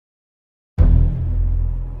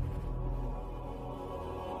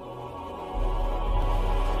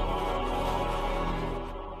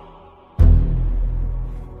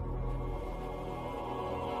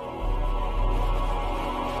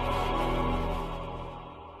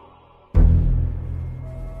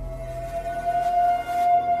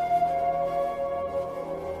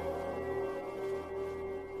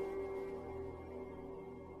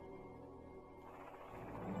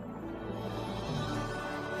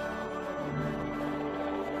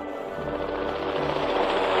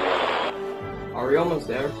we almost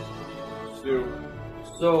there? Soon.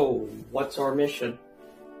 So, what's our mission?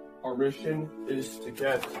 Our mission is to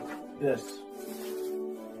get this.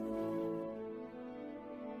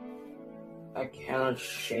 A can of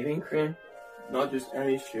shaving cream? Not just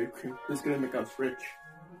any shaving cream. This is gonna make us rich.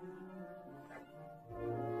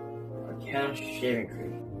 A can of shaving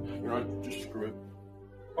cream. You know, just screw it.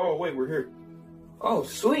 Oh, wait, we're here. Oh,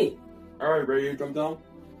 sweet! Alright, ready to jump down?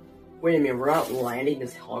 Wait a minute, we're not landing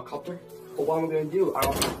this helicopter? But what am I gonna do? I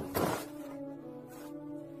don't...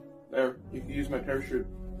 There, you can use my parachute.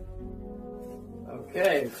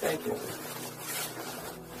 Okay, thank you.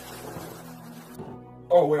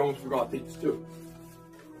 Oh, wait, I almost forgot. Take this too.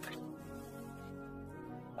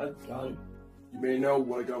 I've done. You may know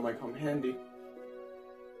what gun might come handy.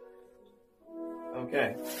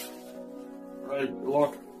 Okay. Alright, good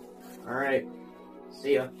luck. Alright.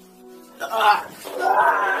 See ya.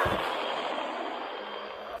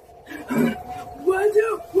 One,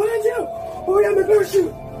 two! Oh yeah, my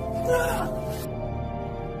parachute!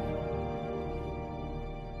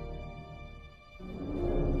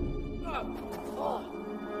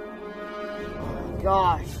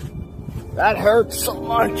 Gosh, that hurts so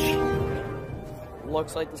much.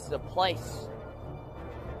 Looks like this is a place.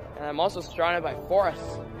 And I'm also surrounded by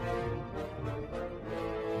forests.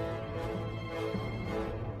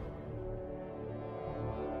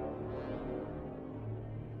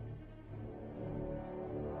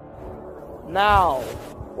 Now,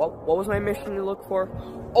 what was my mission to look for?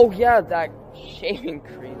 Oh yeah, that shaving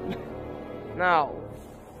cream. Now,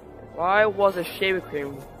 if I was a shaving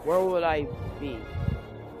cream, where would I be?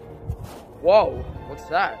 Whoa, what's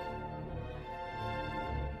that?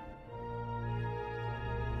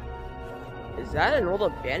 Is that an old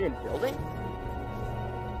abandoned building?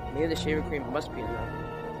 Maybe the shaving cream must be in there.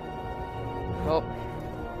 Oh,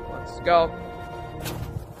 let's go.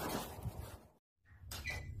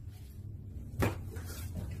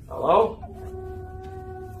 Hello?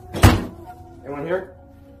 Anyone here?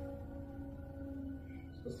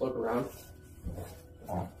 Let's look around.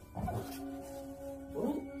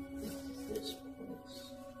 What is this place?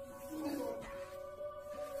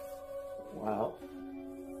 Wow.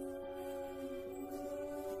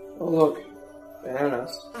 Oh look,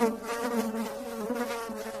 bananas.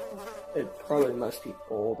 It probably must be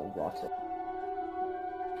old and rotten.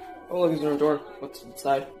 Oh look, there's a door. What's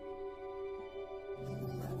inside?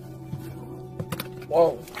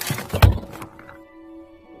 Whoa.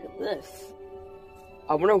 Look at this.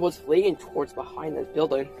 I wonder what's leading towards behind this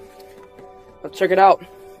building. Let's check it out.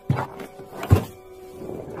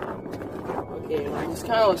 Okay, it's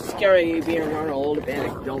kind of scary being around an old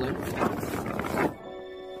abandoned building.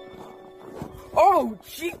 Oh,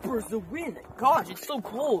 jeepers, the wind! Gosh, it's so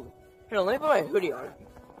cold. Here, let me put my hoodie on.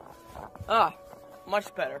 Ah,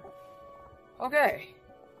 much better. Okay.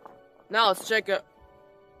 Now let's check out.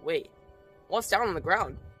 Wait. What's down on the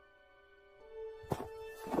ground?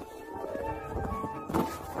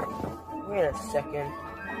 Wait a second.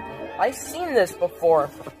 I've seen this before.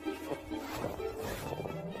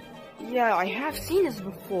 Yeah, I have seen this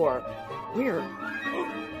before. Where?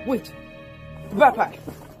 Wait. The backpack.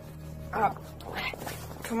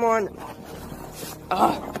 Come on.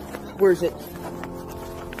 Where is it?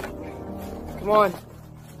 Come on.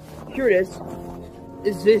 Here it is.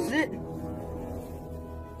 Is this it?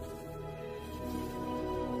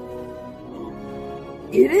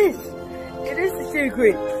 It is! It is the shaving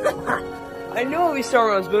cream! I knew we started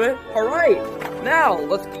when I was doing it. Alright, now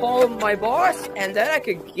let's call my boss and then I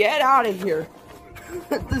can get out of here.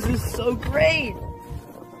 This is so great!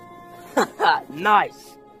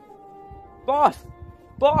 Nice! Boss!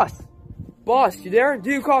 Boss, you there? Do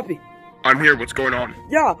you copy? I'm here, what's going on?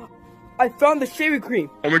 Yeah, I found the shaving cream.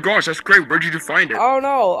 Oh my gosh, that's great. Where'd you find it? I don't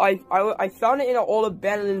know. I found it in an old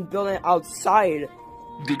abandoned building outside.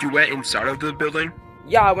 Did you went inside of the building?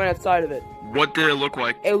 Yeah, I went outside of it. What did it look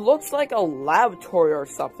like? It looks like a laboratory or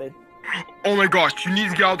something. Oh my gosh, you need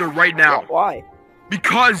to get out there right now. Why?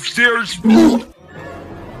 Because there's...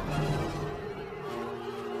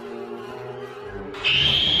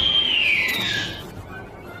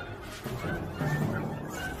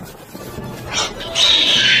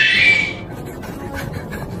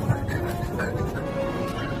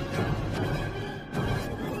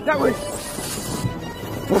 That was...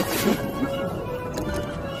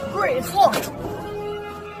 Great, it's locked!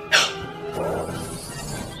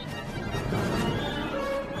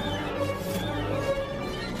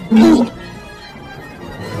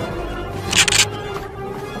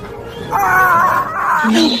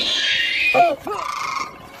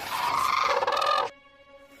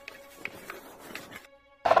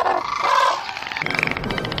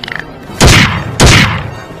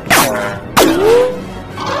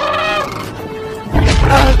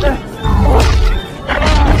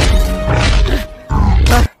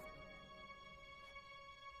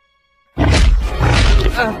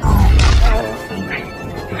 Go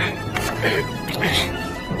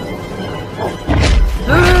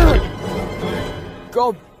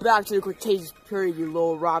back to the Cretaceous period, you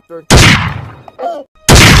little raptor.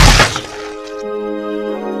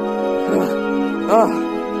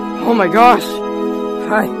 Oh my gosh!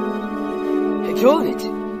 I killed it!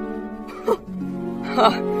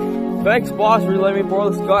 Thanks, boss, for letting me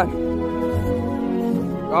borrow this gun.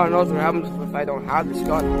 God knows what happens if I don't have this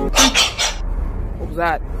gun. What was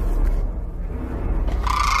that?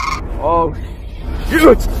 Oh,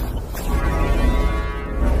 shoot!